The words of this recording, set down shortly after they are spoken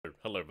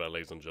Hello there,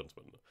 ladies and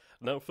gentlemen.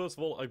 Now, first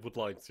of all, I would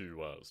like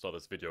to start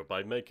this video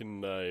by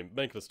making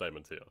a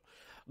statement here.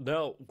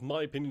 Now,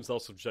 my opinions are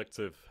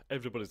subjective.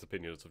 Everybody's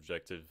opinion is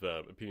subjective.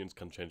 Opinions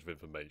can change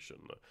with information.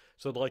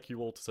 So I'd like you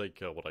all to take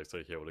what I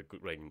say here with a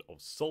good grain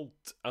of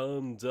salt,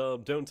 and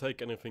don't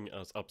take anything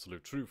as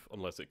absolute truth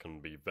unless it can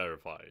be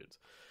verified.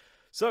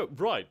 So,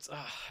 right,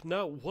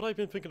 now what I've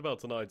been thinking about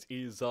tonight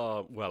is,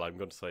 well, I'm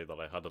going to say that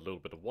I had a little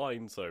bit of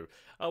wine, so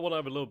when I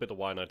have a little bit of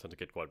wine I tend to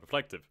get quite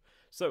reflective.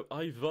 So,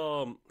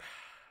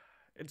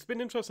 it's been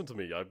interesting to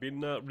me. I've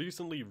been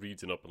recently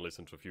reading up and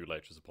listening to a few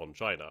lectures upon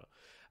China,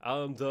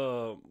 and,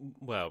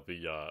 well,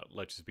 the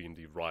lectures being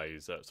the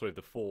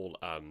fall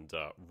and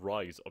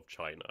rise of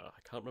China.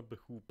 I can't remember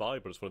who by,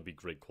 but it's one of the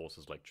Great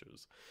Courses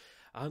lectures.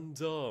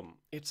 And,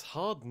 it's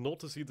hard not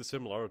to see the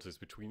similarities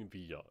between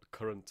the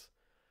current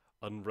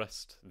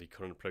unrest, the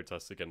current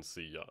protests against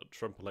the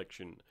Trump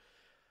election,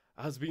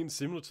 has been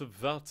similar to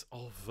that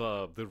of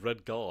the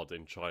Red Guard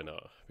in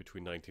China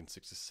between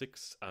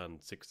 1966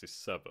 and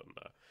 67.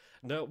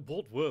 Now,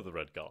 what were the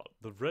Red Guard?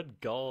 The Red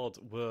Guard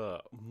were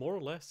more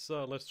or less,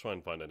 let's try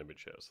and find an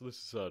image here. So this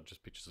is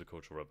just pictures of the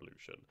Cultural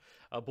Revolution.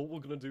 But what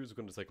we're going to do is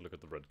we're going to take a look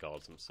at the Red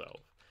Guards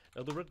themselves.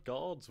 Now, the Red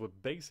Guards were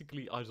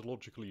basically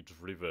ideologically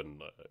driven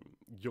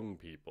young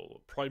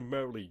people,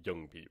 primarily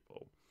young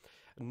people.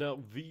 Now,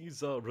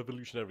 these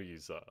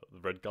revolutionaries, the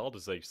Red Guard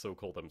as they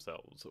so-called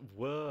themselves,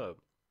 were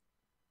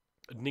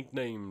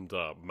nicknamed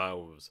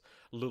Mao's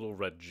Little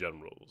Red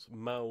Generals,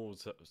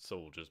 Mao's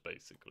soldiers,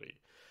 basically.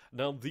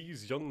 Now,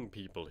 these young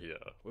people here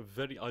were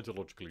very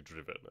ideologically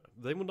driven.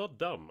 They were not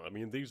dumb. I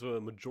mean, these were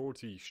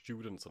majority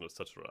students and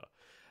etc.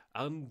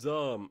 And,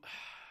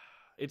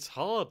 it's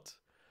hard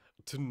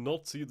to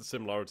not see the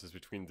similarities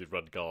between the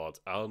Red Guard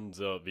and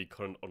the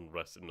current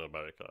unrest in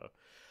America.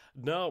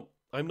 Now,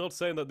 I'm not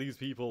saying that these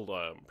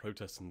people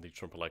protesting the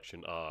Trump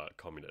election are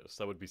communists.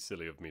 That would be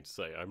silly of me to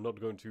say. I'm not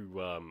going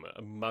to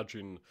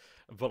imagine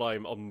that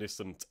I'm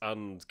omniscient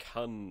and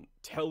can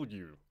tell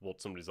you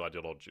what somebody's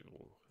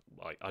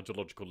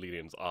ideological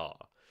leanings are.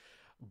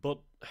 But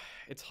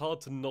it's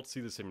hard to not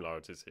see the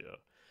similarities here.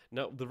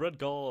 Now, the Red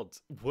Guard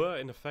were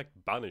in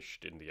effect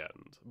banished in the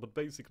end, but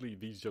basically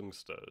these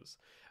youngsters,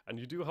 and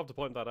you do have to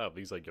point that out,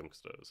 these are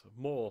youngsters,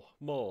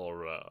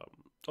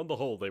 on the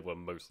whole they were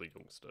mostly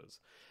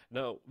youngsters.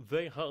 Now,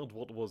 they had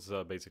what was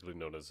basically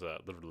known as the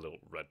Little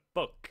Red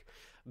Book.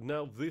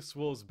 Now, this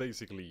was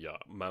basically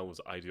Mao's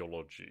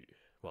ideology,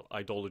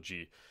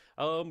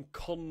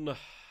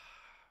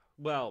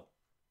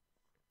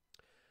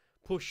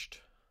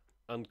 pushed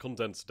and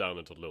condensed down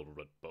into the Little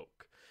Red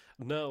Book.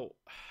 Now,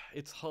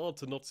 it's hard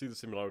to not see the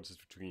similarities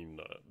between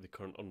the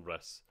current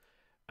unrest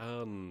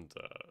and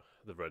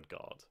the Red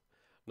Guard.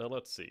 Now,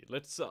 let's see.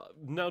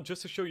 Now,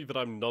 just to show you that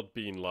I'm not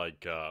being,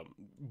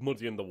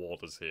 muddying the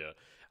waters here.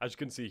 As you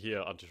can see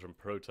here, anti-Trump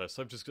protests,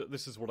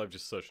 this is what I've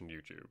just searched on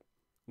YouTube.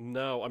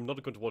 Now, I'm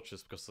not going to watch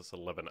this because it's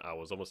 11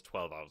 hours, almost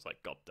 12 hours,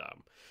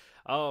 goddamn.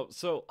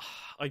 So,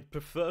 I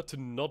prefer to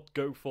not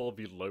go for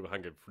the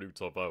low-hanging fruit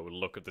of, oh,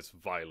 look at this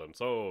violence,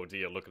 oh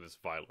dear, look at this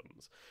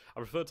violence. I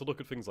prefer to look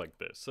at things like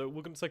this, so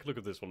we're going to take a look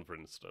at this one, for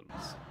instance.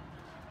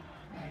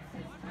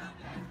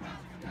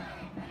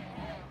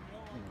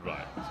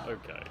 Right,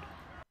 okay.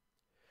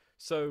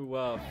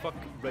 So, fuck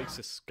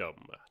racist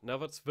scum. Now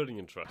that's very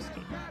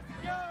interesting.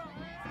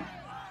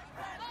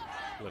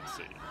 Let's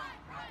see.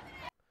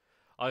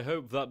 I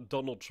hope that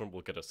Donald Trump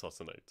will get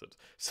assassinated.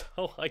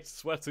 So I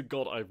swear to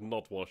God I've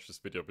not watched this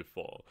video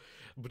before.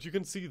 But you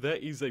can see there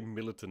is a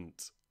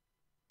militant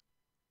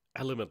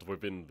element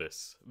within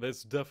this.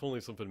 There's definitely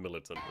something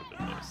militant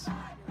within this.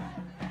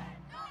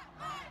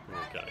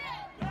 Okay.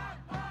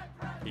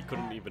 He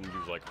couldn't even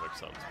use quick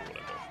sounds or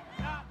whatever.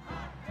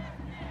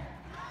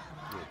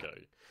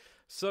 Okay.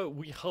 So,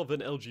 we have an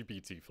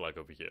LGBT flag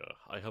over here.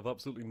 I have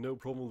absolutely no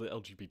problem with the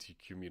LGBT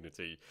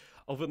community,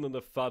 other than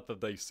the fact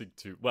that they seek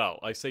to, well,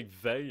 I say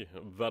they,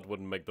 that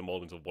wouldn't make them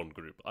all into one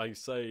group. I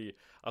say,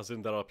 as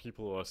in there are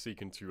people who are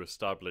seeking to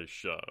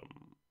establish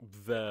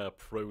their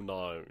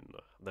pronoun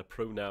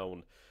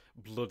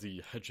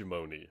bloody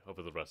hegemony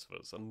over the rest of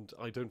us, and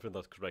I don't think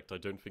that's correct. I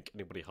don't think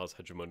anybody has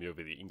hegemony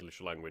over the English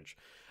language,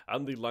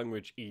 and the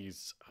language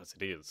is as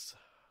it is.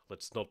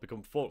 Let's not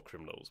become thought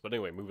criminals. But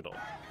anyway, moving on.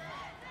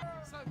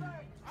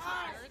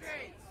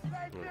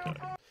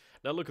 Okay.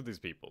 Now look at these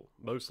people,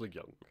 mostly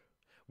young.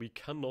 We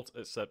cannot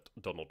accept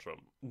Donald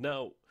Trump.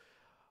 Now,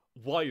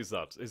 why is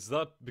that? Is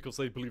that because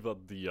they believe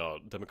that the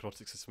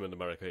democratic system in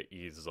America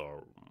is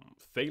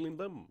failing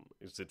them?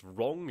 Is it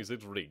wrong? Is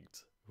it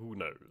rigged? Who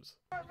knows?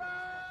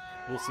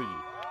 We'll see.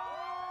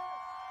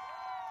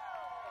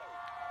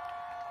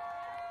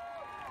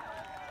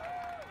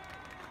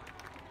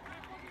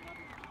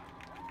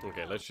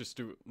 Okay, let's just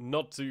do,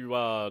 not to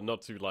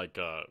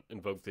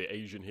invoke the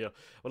Asian here,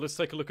 but let's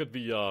take a look at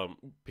the,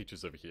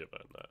 pictures over here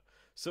then.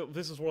 So,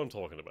 this is what I'm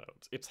talking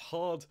about. It's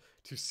hard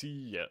to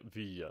see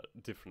the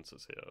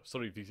differences here.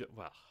 Sorry,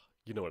 well,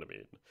 you know what I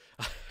mean.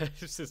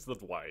 This is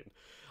not wine.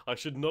 I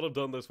should not have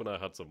done this when I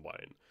had some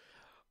wine.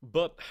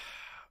 But,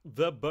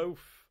 they're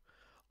both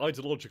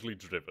ideologically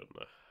driven.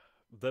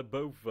 They're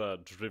both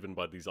driven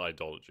by these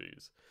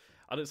ideologies.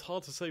 And it's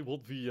hard to say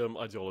what the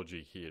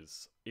ideology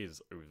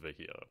is over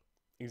here.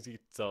 Is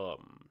it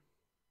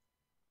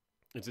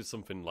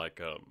something like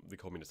the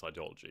communist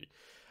ideology?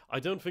 I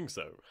don't think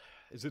so.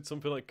 Is it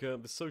something like the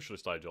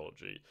socialist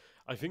ideology?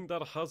 I think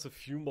that has a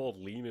few more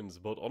leanings,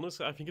 but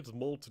honestly, I think it's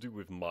more to do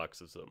with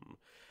Marxism.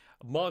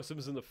 Marxism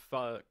is in the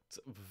fact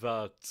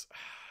that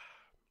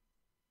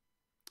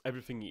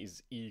everything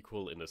is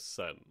equal in a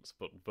sense,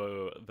 but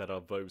there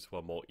are those who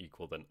are more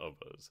equal than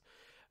others.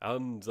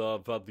 And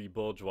that the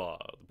bourgeois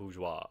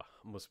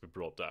must be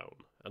brought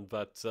down, and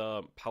that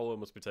power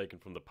must be taken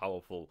from the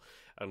powerful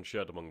and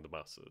shared among the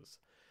masses.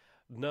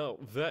 Now,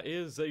 there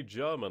is a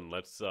German,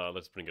 let's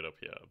bring it up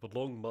here, the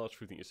long march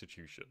through the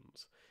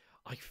institutions.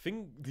 I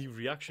think the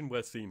reaction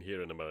we're seeing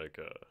here in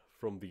America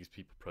from these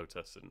people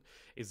protesting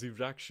is the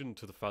reaction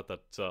to the fact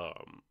that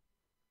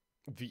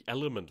the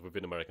element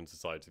within American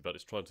society that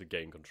is trying to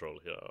gain control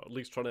here, or at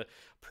least trying to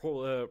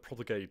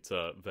propagate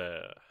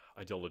their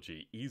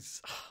ideology,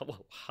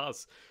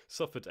 has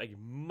suffered a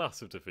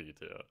massive defeat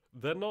here.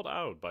 They're not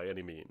out by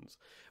any means.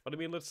 But I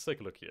mean, let's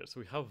take a look here. So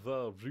we have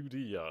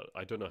Rudy,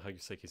 I don't know how you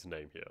say his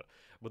name here,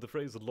 but the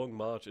phrase "the Long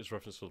March" is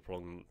reference to the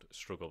prolonged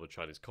struggle of the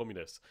Chinese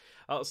communists.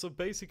 So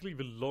basically,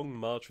 the Long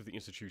March of the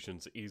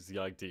institutions is the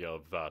idea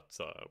that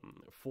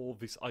for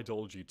this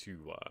ideology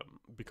to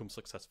become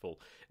successful,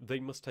 they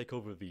must take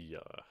over the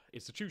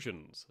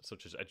institutions,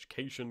 such as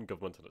education,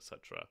 government, and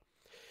etc.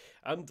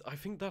 And I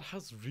think that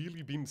has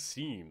really been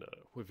seen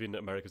within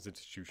America's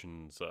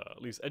institutions,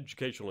 at least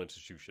educational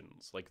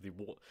institutions, like the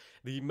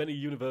many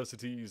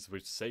universities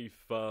with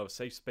safe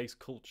space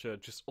culture,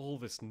 just all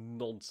this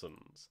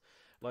nonsense.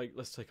 Like,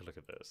 let's take a look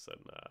at this.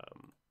 And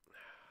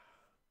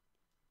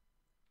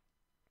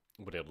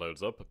when it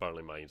loads up,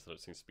 apparently my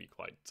internet seems to be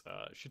quite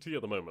shitty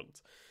at the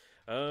moment.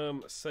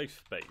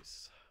 Safe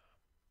space.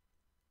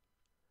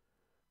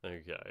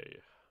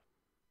 Okay.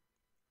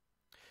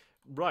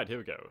 Right, here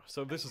we go.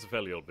 So this is a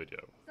fairly old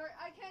video. Sorry,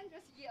 I can't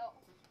just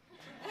yell.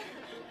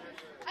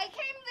 I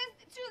came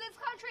to this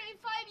country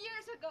 5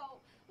 years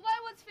ago when I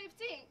was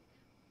 15,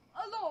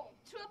 alone,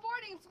 to a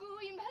boarding school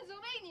in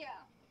Pennsylvania.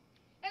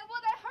 And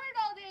what I heard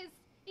all is,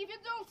 if you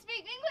don't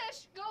speak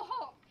English, go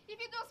home. If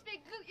you don't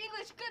speak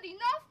English good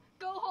enough,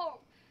 go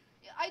home.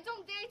 I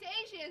don't date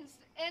Asians,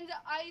 and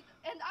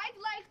I'd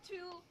like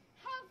to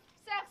have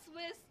sex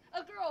with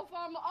a girl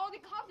from all the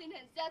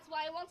continents. That's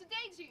why I want to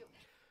date you.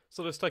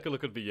 So let's take a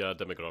look at the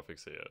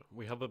demographics here.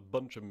 We have a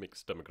bunch of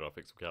mixed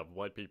demographics. We have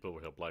white people,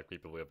 we have black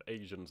people, we have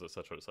Asians,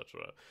 etc,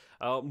 etc.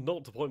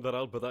 Not to point that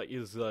out, but that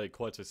is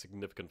quite a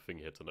significant thing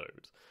here to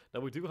note.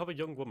 Now, we do have a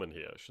young woman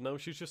here. Now,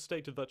 she's just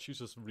stated that she's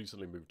just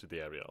recently moved to the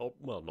area. Or,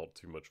 well, not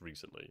too much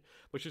recently.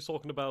 But she's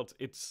talking about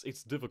it's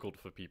difficult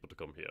for people to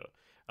come here.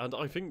 And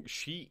I think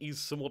she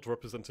is somewhat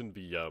representing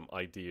the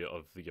idea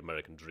of the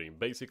American dream.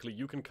 Basically,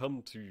 you can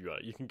go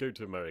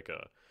to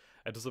America.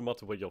 It doesn't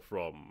matter where you're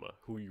from,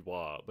 who you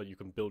are, but you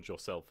can build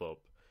yourself up.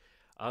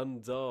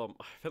 And I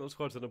think that's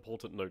quite an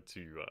important note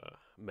to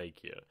make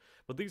here.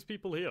 But these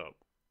people here,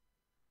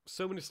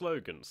 so many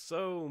slogans.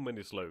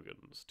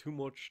 Too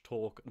much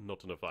talk,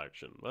 not enough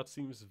action. That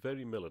seems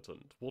very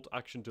militant. What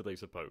action do they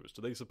suppose?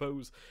 Do they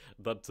suppose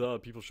that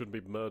people shouldn't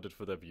be murdered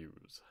for their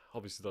views?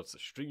 Obviously that's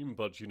extreme,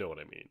 but you know what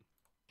I mean.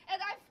 And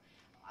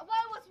while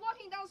I was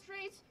walking down the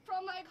street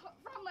from my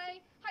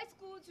high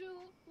school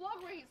to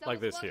Walgreens, like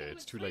this here,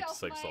 it's too late to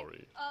say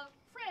sorry.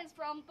 Friends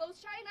from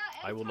both China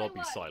and I will Taiwan. not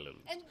be silent.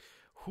 And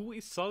who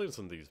is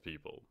silencing these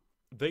people?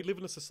 They live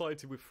in a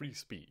society with free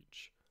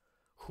speech.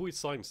 Who is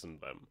silencing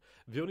them?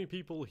 The only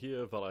people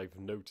here that I've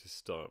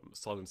noticed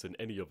silencing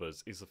any of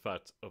us is the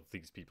fact of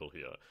these people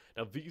here.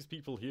 Now, these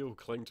people here who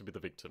claim to be the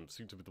victims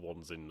seem to be the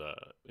ones in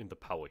the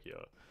power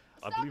here.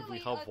 I believe we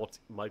have what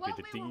might be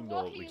the dean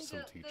or at least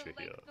some teacher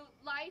here.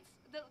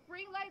 The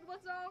green light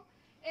was on,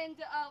 and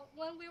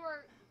when we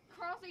were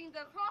crossing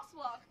the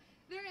crosswalk,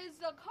 there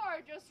is a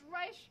car just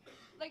rushed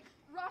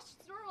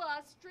through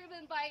us,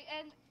 driven by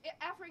an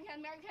African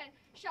American,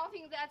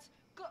 shouting that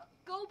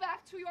go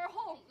back to your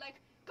home,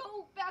 like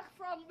go back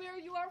from where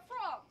you are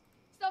from,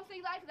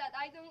 something like that.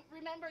 I don't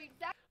remember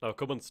exactly. Now, a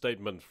common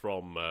statement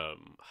from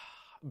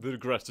the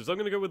aggressives. I'm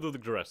going to go with the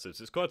aggressives.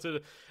 It's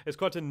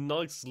quite a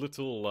nice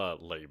little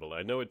label.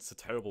 I know it's a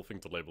terrible thing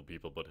to label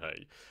people, but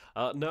hey.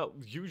 Now,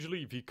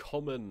 usually the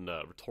common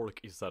rhetoric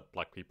is that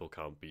black people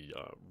can't be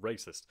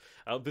racist.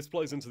 This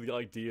plays into the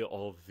idea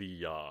of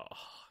the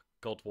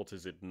God, what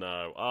is it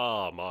now?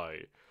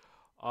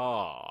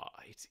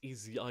 It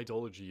is the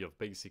ideology of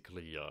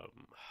basically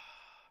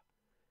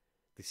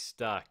the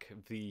stack,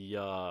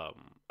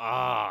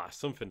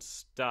 something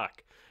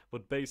stack.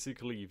 But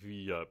basically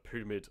the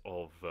pyramid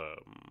of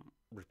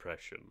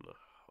repression,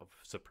 of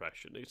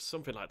suppression. It's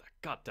something like that.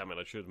 God damn it,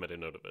 I should have made a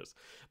note of this.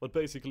 But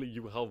basically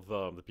you have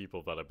the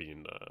people that are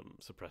being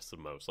suppressed the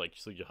most. Like,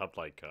 so you have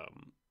like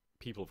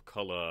people of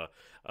color,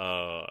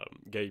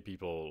 gay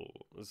people,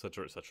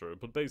 etc, etc.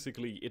 But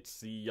basically it's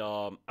the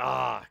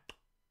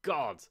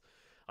God,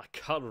 I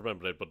can't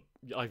remember it, but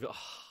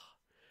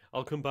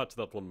I'll come back to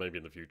that one maybe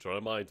in the future. I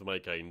might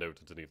make a note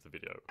underneath the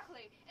video.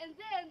 Exactly. And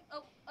then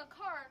a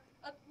car,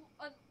 a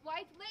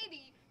white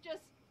lady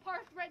just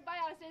parked right by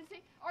us and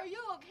say, "Are you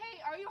okay?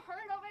 Are you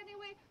hurt of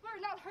anyway?" We're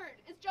not hurt.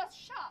 It's just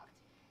shocked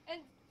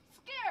and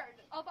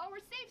scared of our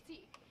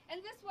safety.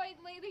 And this white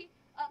lady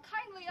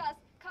kindly asked,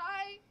 can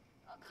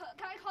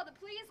I call the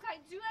police? Can I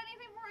do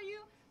anything for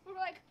you? We're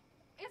like,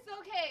 it's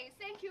okay.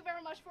 Thank you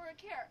very much for your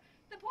care.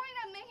 The point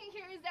I'm making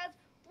here is that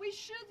we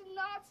should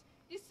not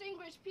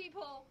distinguish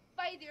people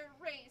by their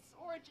race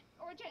or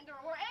gender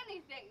or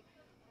anything.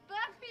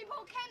 Black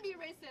people can be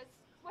racist.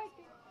 White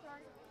people,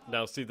 sorry.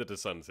 Now see the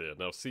dissent here.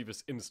 Now see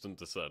this instant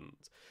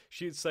dissent.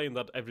 She's saying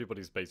that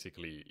everybody's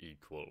basically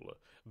equal.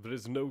 There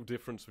is no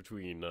difference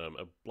between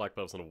a black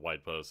person and a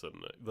white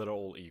person. They're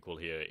all equal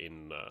here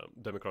in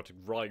democratic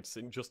rights,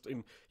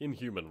 in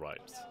human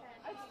rights.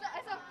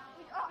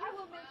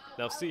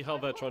 Now see how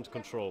they're trying to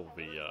control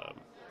the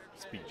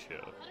speech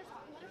here.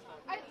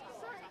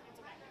 Sorry.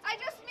 I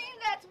just mean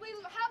that we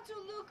have to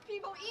look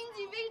people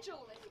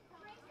individually.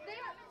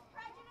 There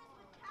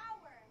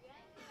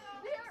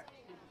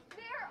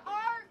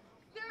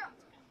are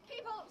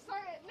people,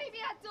 sorry, maybe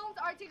I don't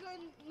articulate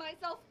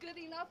myself good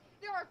enough.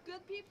 There are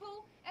good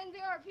people, and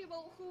there are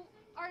people who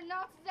are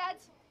not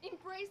that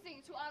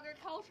embracing to other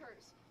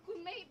cultures,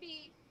 who may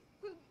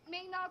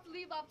not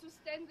live up to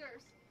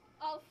standards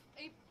of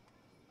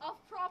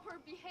proper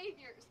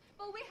behaviors.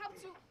 But we have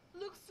to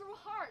look through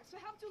hearts. We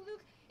have to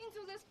look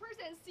into this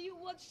person and see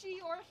what she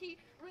or he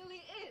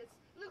really is.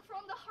 Look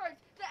from the heart,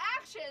 the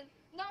action,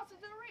 not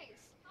the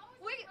race.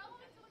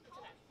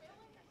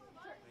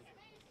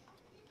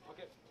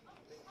 Okay.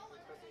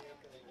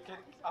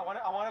 I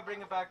want to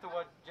bring it back to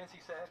what Jinsey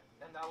said,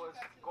 and that was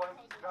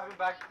driving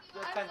back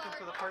the attention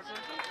to the person.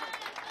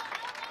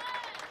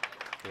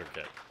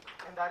 Okay.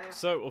 And that is.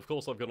 So of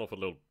course I've gone off a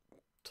little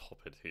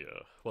topic here.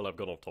 Well, I've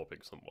gone off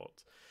topic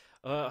somewhat.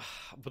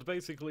 But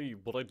basically,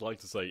 what I'd like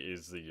to say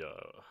is the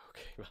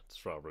okay,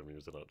 that's rather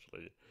amusing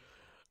actually.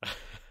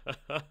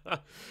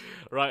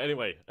 Right.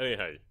 Anyway.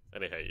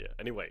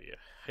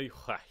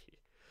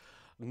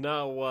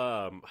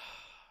 Now,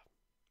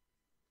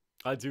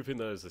 I do think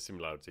there is a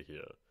similarity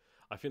here.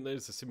 I think there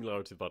is a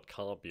similarity that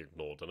can't be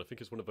ignored, and I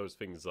think it's one of those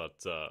things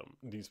that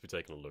needs to be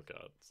taken a look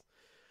at.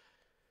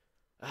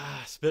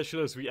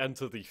 Especially as we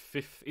enter the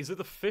fifth. Is it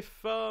the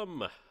fifth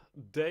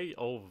day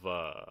of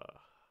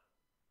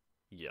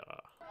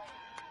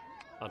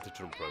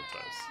anti-Trump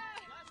protests?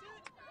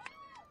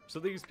 So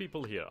these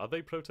people here, are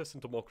they protesting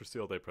democracy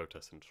or are they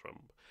protesting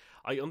Trump?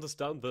 I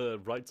understand the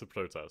right to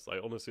protest, I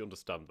honestly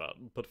understand that,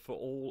 but for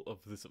all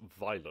of this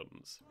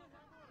violence,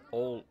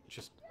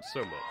 just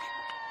so much.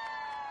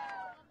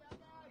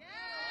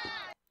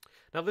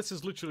 Now this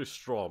is literally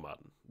straw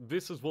man.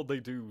 This is what they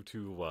do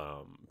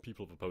to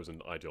people of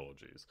opposing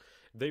ideologies.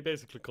 They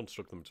basically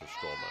construct them to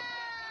straw man.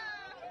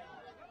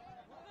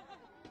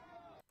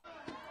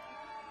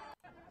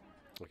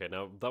 Okay,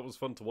 now that was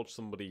fun to watch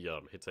somebody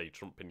hit a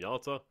Trump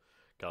piñata.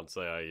 Can't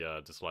say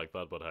I dislike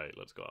that, but hey,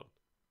 let's go on.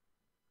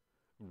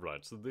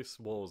 Right, so this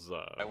was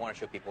I want to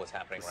show people what's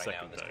happening right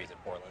now in the streets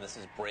of Portland. This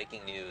is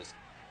breaking news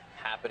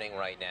happening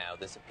right now.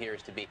 This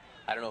appears to be,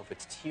 I don't know if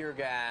it's tear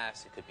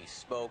gas, it could be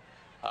smoke,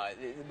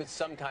 but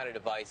some kind of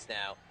device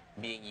now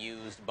being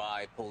used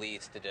by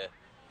police to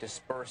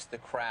disperse the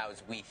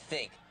crowds, we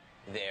think,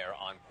 there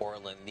on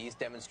Portland. These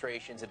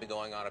demonstrations have been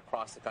going on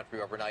across the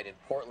country overnight. In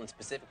Portland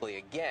specifically,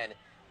 again,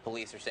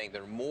 police are saying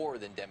they're more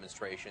than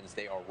demonstrations.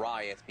 They are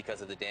riots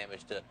because of the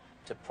damage to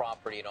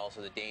property and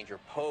also the danger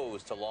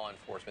posed to law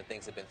enforcement.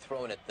 Things have been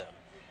thrown at them.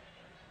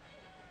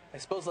 I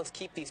suppose let's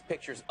keep these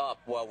pictures up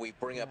while we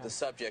bring up the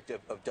subject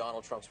of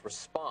Donald Trump's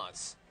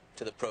response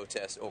to the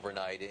protests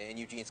overnight. And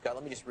Eugene Scott,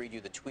 let me just read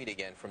you the tweet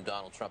again from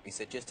Donald Trump. He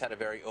said, just had a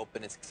very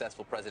open and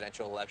successful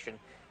presidential election.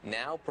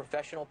 Now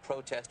professional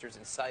protesters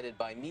incited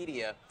by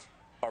media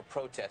are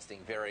protesting.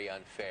 Very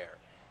unfair.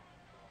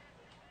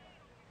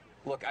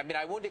 Look, I mean,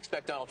 I wouldn't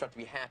expect Donald Trump to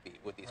be happy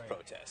with these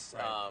protests.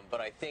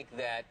 But I think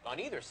that on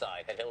either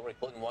side, had Hillary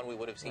Clinton won, we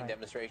would have seen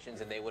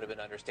demonstrations and they would have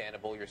been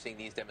understandable. You're seeing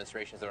these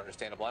demonstrations that are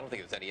understandable. I don't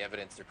think there's any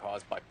evidence they're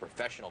caused by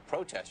professional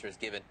protesters,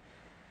 given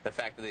the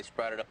fact that they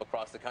sprouted up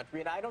across the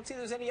country. And I don't see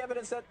there's any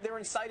evidence that they're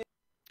incited.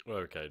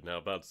 Okay,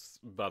 now that's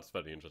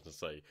very interesting to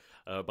say,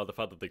 by the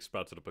fact that they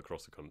sprouted up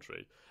across the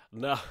country.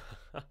 Now,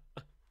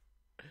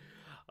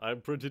 I'm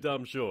pretty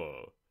damn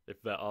sure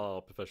if there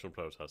are professional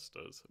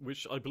protesters,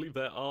 which I believe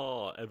there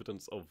are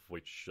evidence of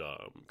which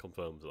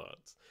confirms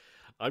that,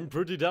 I'm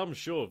pretty damn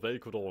sure they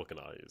could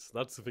organise.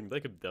 That's the thing,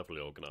 they could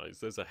definitely organise.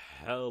 There's a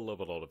hell of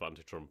a lot of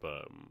anti-Trump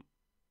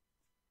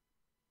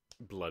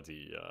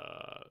bloody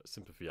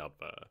sympathy out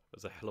there.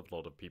 There's a hell of a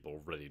lot of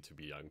people ready to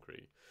be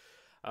angry.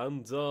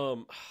 And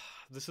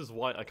this is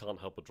why I can't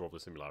help but draw the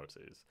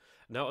similarities.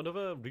 Now,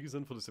 another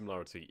reason for the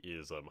similarity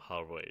is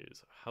Haru.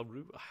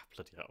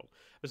 Bloody hell.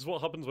 This is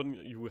what happens when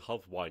you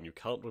have wine. You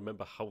can't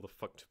remember how the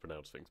fuck to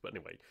pronounce things. But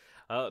anyway,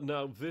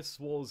 now this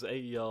was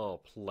a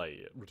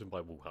play written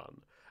by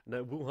Wuhan.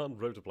 Now, Wuhan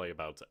wrote a play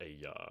about a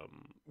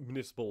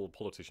municipal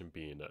politician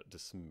being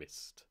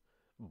dismissed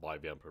by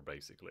the emperor,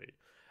 basically.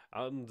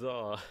 And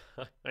I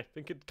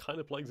think it kind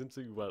of plays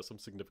into some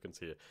significance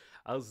here,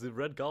 as the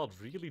Red Guard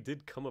really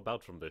did come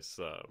about from this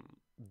what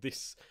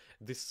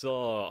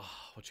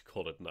you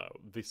call it now,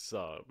 this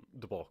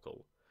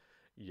debacle.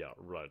 Yeah,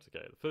 right,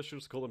 okay. The first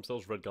students call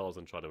themselves Red Guards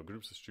in China were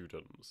groups of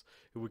students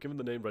who were given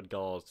the name Red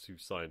Guards to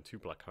sign two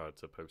black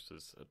character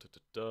posters.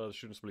 The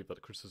students believed that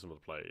the criticism of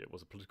the play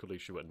was a political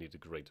issue and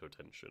needed greater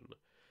attention.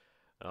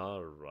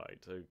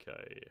 Alright,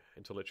 okay.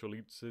 Intellectual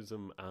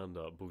elitism and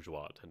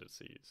bourgeois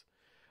tendencies.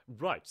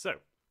 Right, so,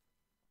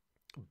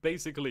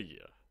 basically,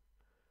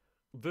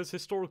 there's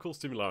historical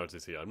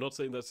similarities here. I'm not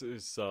saying this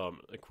is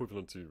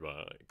equivalent to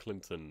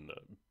Clinton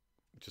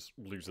just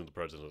losing the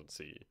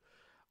presidency,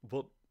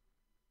 but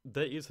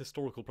there is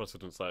historical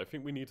precedence that I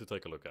think we need to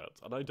take a look at,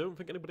 and I don't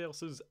think anybody else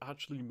has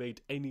actually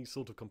made any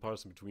sort of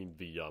comparison between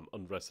the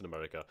unrest in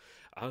America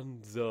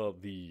and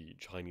the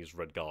Chinese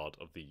Red Guard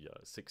of the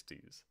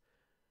 60s.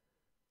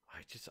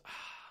 I just,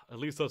 at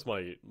least that's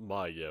my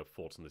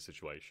thoughts on the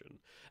situation.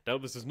 Now,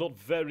 this is not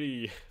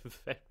very,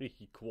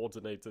 very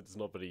coordinated. It's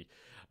not very,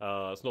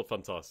 it's not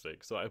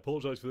fantastic. So I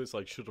apologize for this.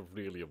 I should have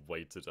really have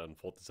waited and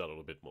thought this out a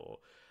little bit more.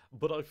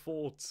 But I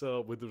thought,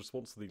 with the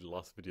response to the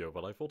last video,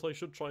 but I thought I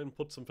should try and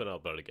put something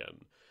out there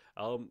again.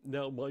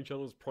 Now, my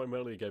channel is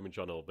primarily a gaming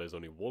channel. There's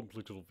only one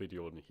political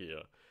video in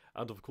here.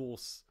 And of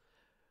course,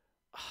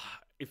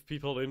 if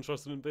people are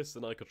interested in this,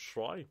 then I could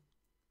try.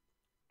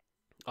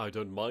 I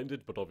don't mind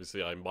it, but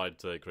obviously I might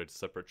create a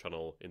separate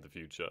channel in the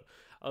future,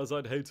 as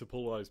I'd hate to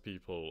polarize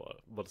people,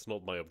 but it's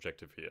not my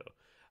objective here.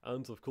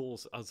 And of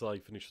course, as I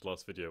finish the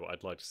last video,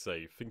 I'd like to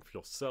say, think for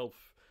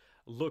yourself,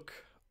 look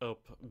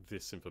up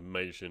this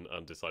information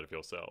and decide for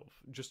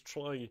yourself. Just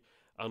try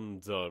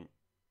and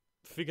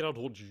figure out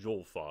what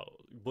your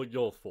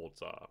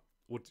thoughts are,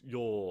 what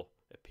your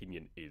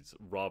opinion is,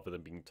 rather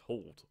than being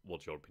told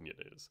what your opinion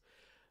is.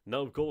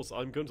 Now, of course,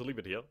 I'm going to leave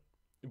it here.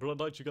 But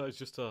I'd like you guys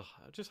just to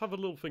have a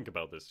little think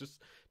about this.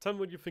 Just tell me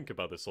what you think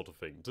about this sort of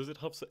thing. Does it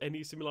have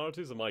any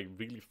similarities? Am I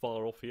really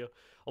far off here?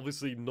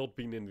 Obviously, not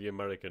being in the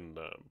American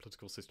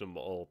political system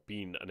or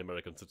being an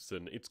American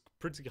citizen, it's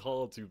pretty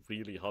hard to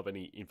really have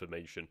any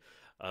information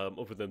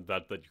other than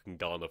that you can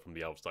garner from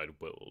the outside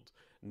world.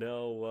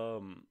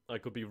 Now, I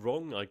could be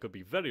wrong. I could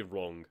be very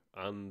wrong.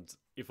 And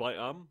if I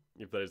am,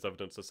 if there is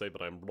evidence to say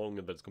that I'm wrong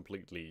and that's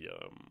completely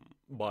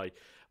my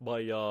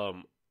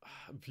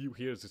view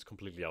here is just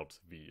completely out of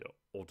the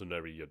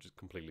ordinary, you're just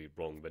completely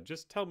wrong, then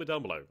just tell me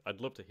down below.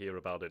 I'd love to hear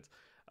about it,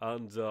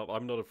 and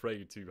I'm not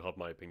afraid to have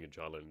my opinion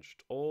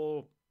challenged,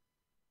 or,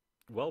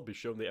 well, be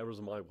shown the errors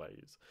of my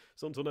ways.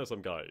 So until next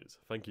time, guys,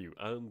 thank you,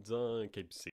 and keep seeing.